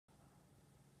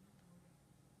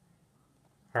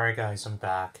Alright guys, I'm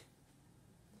back.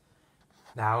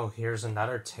 Now here's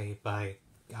another tape I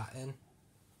gotten.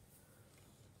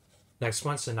 Next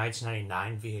one's the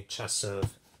 1999 VHS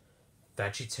of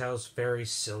VeggieTales' Very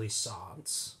Silly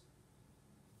Songs.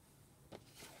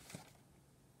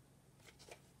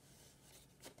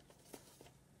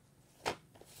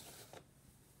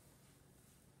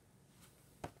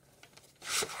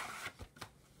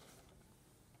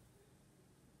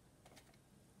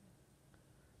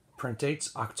 Print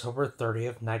date's October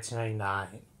 30th,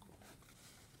 1999.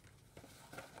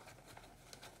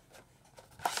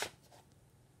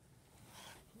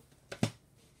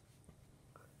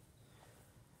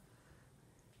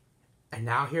 And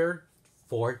now here are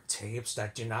 4 tapes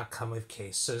that do not come with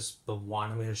cases, but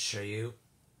one I'm going to show you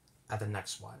at the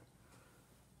next one.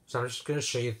 So I'm just going to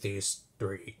show you these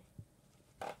 3.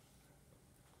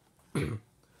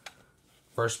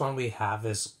 First one we have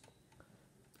is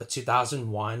the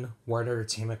 2001 Word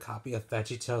Entertainment copy of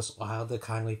VeggieTales Wild the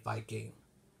Kindly Fight game.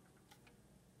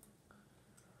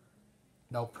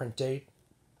 No print date,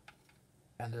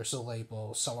 and there's a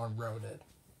label, someone wrote it.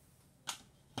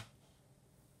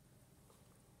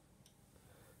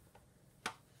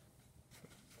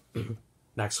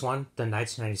 Next one, the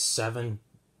 1997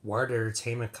 Word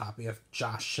Entertainment copy of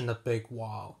Josh and the Big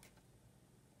Wall.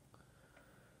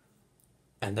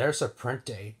 And there's a print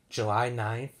date, July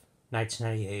 9th,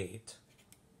 1998.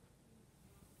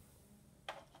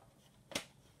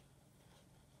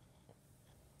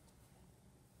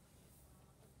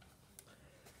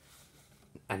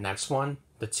 And next one,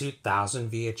 the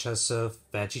 2000 VHS of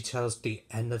VeggieTales The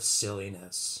End of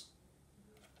Silliness.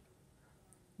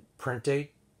 Print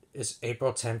date is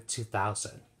April 10th,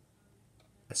 2000.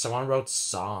 And someone wrote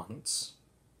songs.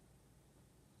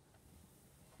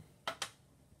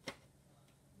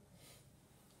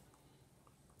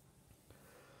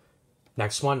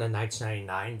 Next one, the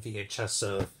 1999 VHS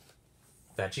of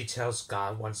VeggieTales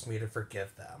God Wants Me to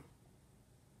Forgive Them.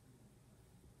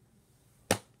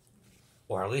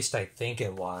 Or at least I think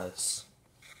it was.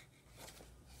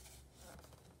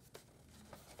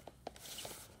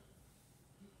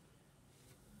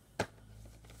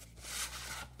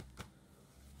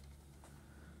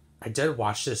 I did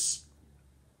watch this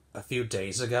a few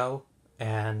days ago,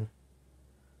 and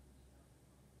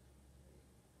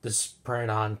this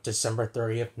printed on December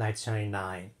 30th,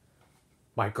 1999,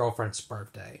 my girlfriend's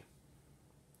birthday.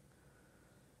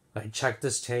 I checked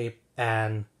this tape,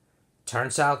 and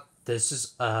turns out this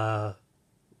is a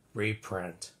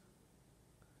reprint.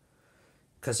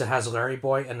 Because it has Larry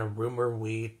Boy and the Rumor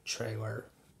Weed trailer.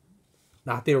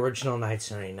 Not the original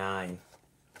 1999.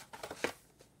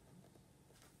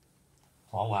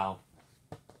 Oh wow.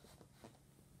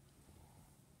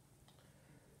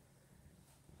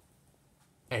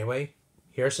 Anyway,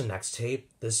 here's the next tape.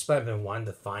 This is what I've been wanting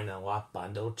to find in a lot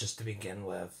bundle just to begin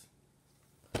with.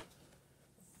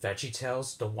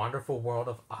 VeggieTales, The Wonderful World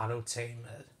of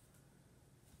Autotainment.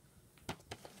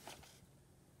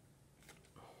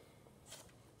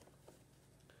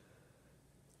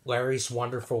 Larry's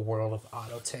Wonderful World of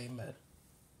Autotainment.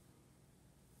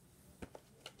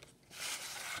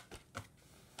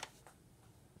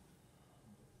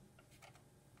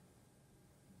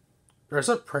 There's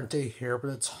a print date here, but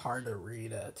it's hard to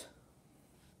read it.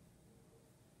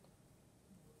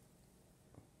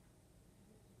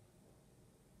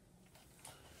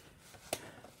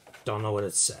 Don't know what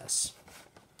it says.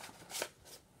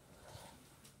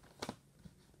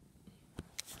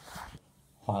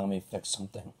 Hold on, let me fix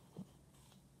something.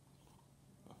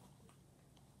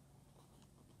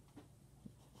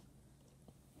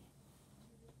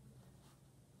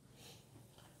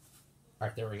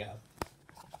 Alright, there we go.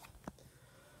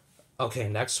 Okay,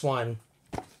 next one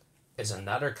is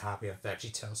another copy of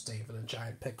VeggieTales David and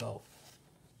Giant Pickle.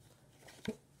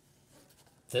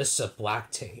 This is a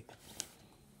black tape.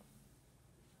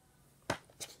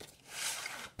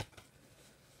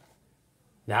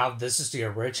 Now, this is the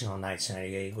original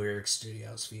 1998 Lyric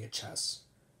Studios VHS.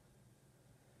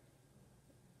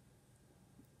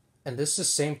 And this is the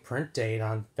same print date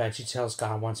on VeggieTales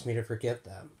God Wants Me to Forgive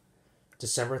Them.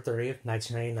 December 30th,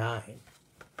 1999.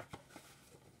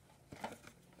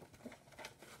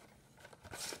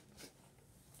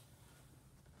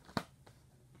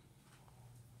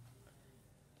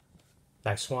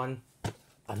 Next one,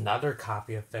 another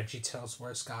copy of VeggieTales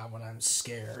Where's God When I'm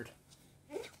Scared.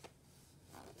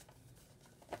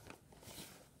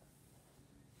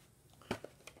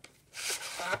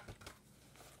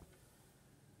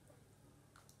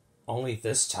 Only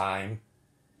this time,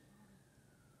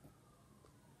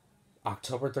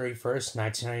 October 31st,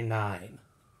 1999.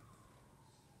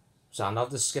 So I don't know if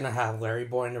this is gonna have Larry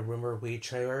Boy and the Rumor Weed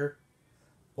trailer,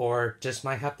 or just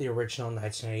might have the original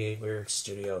 1988 Lyric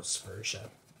Studios version.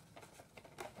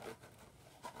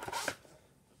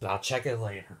 But I'll check it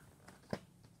later.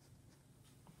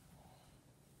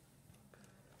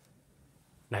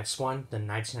 Next one, the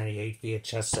 1998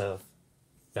 VHS of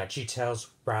VeggieTales,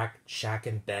 Rack, Shack,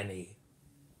 and Benny.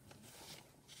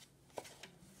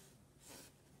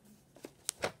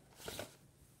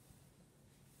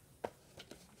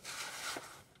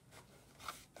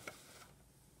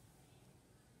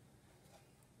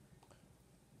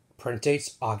 Print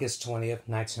dates August 20th,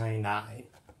 1999.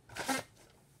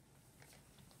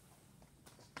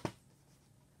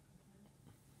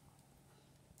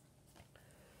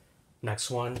 Next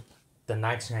one, the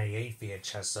 1998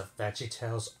 VHS of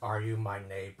VeggieTales, Are You My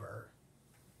Neighbor?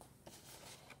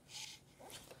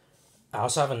 I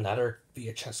also have another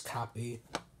VHS copy,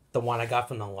 the one I got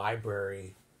from the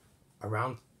library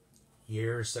around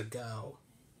years ago.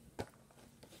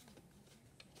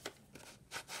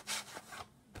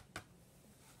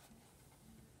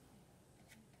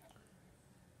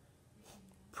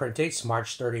 Print dates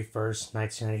March 31st,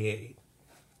 1998.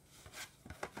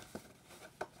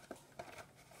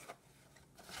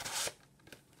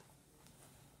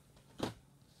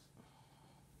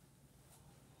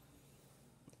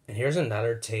 And here's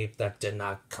another tape that did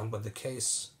not come with the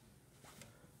case.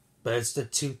 But it's the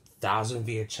 2000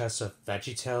 VHS of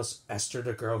VeggieTales, Esther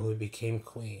the Girl Who Became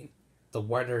Queen, the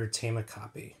Word Entertainment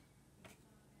copy.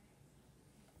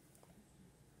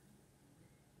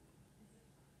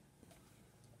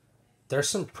 There's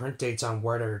some print dates on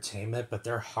Word Entertainment, but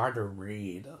they're hard to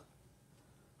read.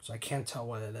 So I can't tell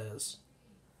what it is.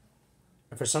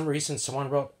 And for some reason, someone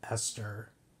wrote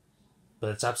Esther,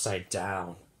 but it's upside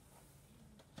down.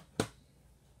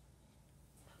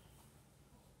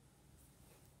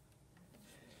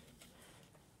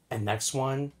 And next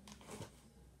one,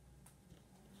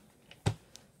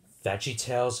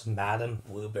 VeggieTales, Madame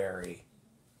Blueberry.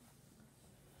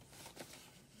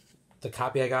 The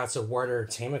copy I got is a Word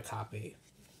Entertainment copy.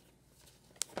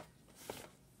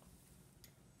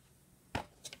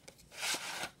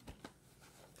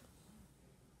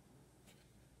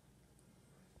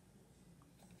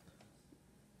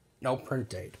 No print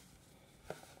date.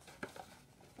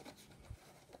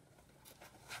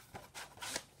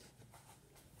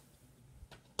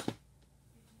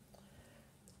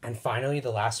 And finally,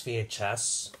 the last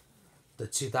VHS, the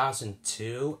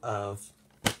 2002 of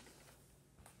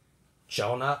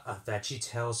Jonah, a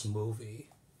VeggieTales movie.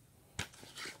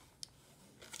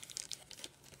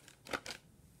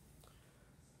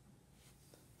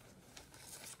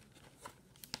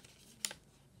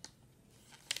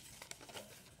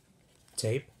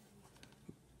 Tape.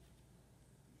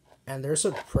 And there's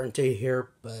a print date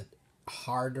here, but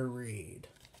hard to read.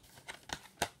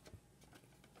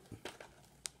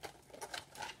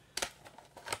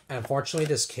 And unfortunately,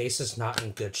 this case is not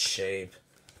in good shape.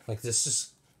 Like, this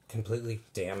is completely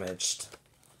damaged.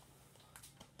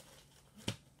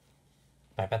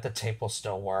 I bet the tape will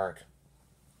still work.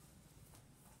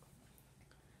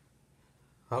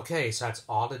 Okay, so that's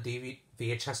all the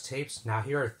VHS tapes. Now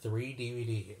here are 3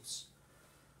 DVDs.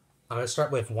 I'm going to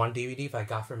start with one DVD I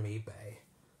got from eBay.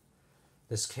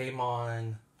 This came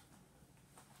on...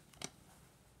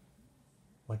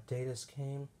 What day this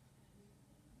came?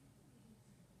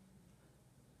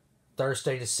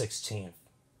 Thursday the 16th.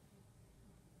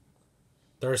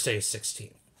 Thursday the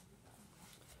 16th.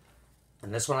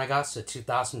 And this one I got is the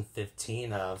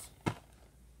 2015 of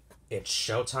It's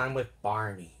Showtime with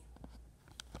Barney.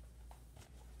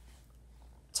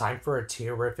 Time for a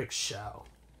Terrific Show.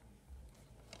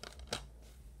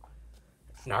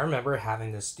 And I remember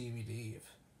having this DVD.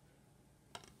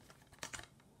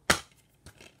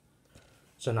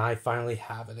 So now I finally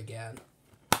have it again.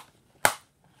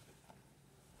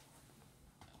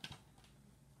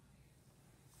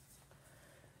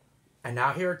 And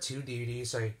now here are 2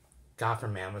 DVDs I got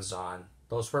from Amazon.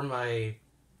 Those were my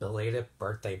belated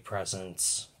birthday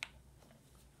presents.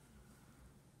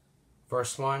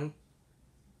 First one,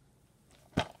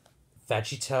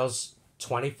 VeggieTales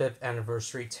 25th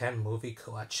Anniversary 10 Movie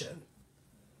Collection.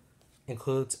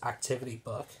 Includes activity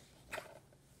book.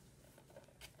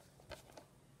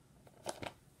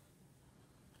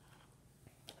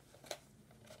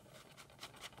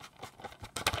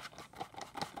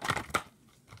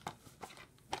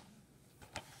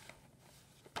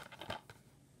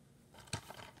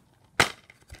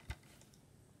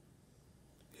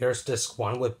 Here's disc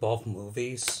 1 with both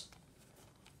movies.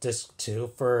 Disc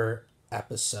 2 for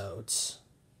episodes.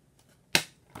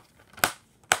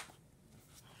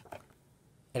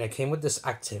 And it came with this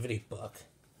activity book.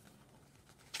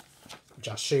 which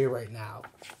I'll show you right now.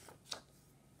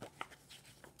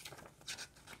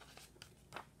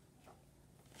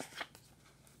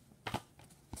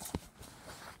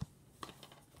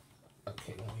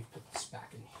 Okay, let me put this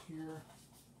back in here.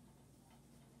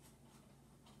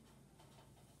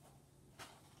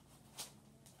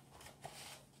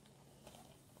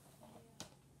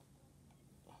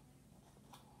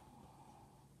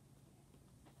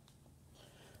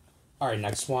 Alright,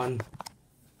 next one.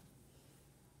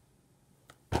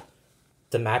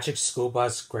 The Magic School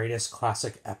Bus Greatest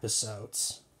Classic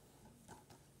Episodes.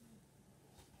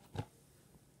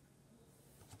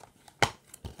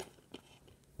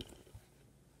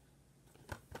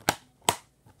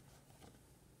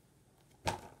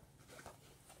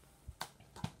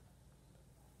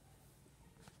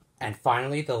 And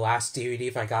finally, the last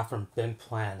DVD I got from Bin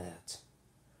Planet.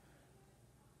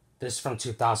 This is from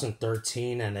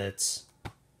 2013, and it's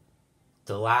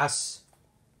The Last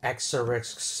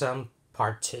Exorcism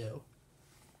Part 2.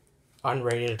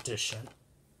 Unrated edition.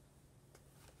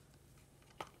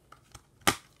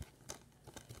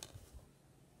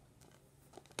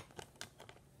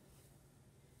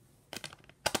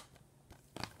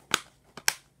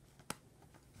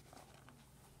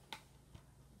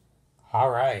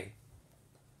 Alright.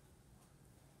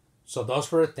 So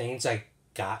those were the things I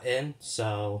got in,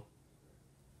 so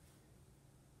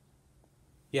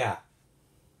yeah.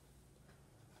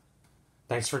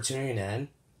 Thanks for tuning in.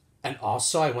 And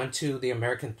also, I went to the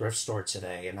American Thrift Store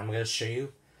today, and I'm going to show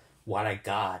you what I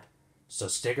got. So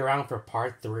stick around for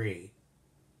part 3.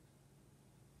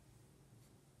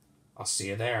 I'll see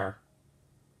you there.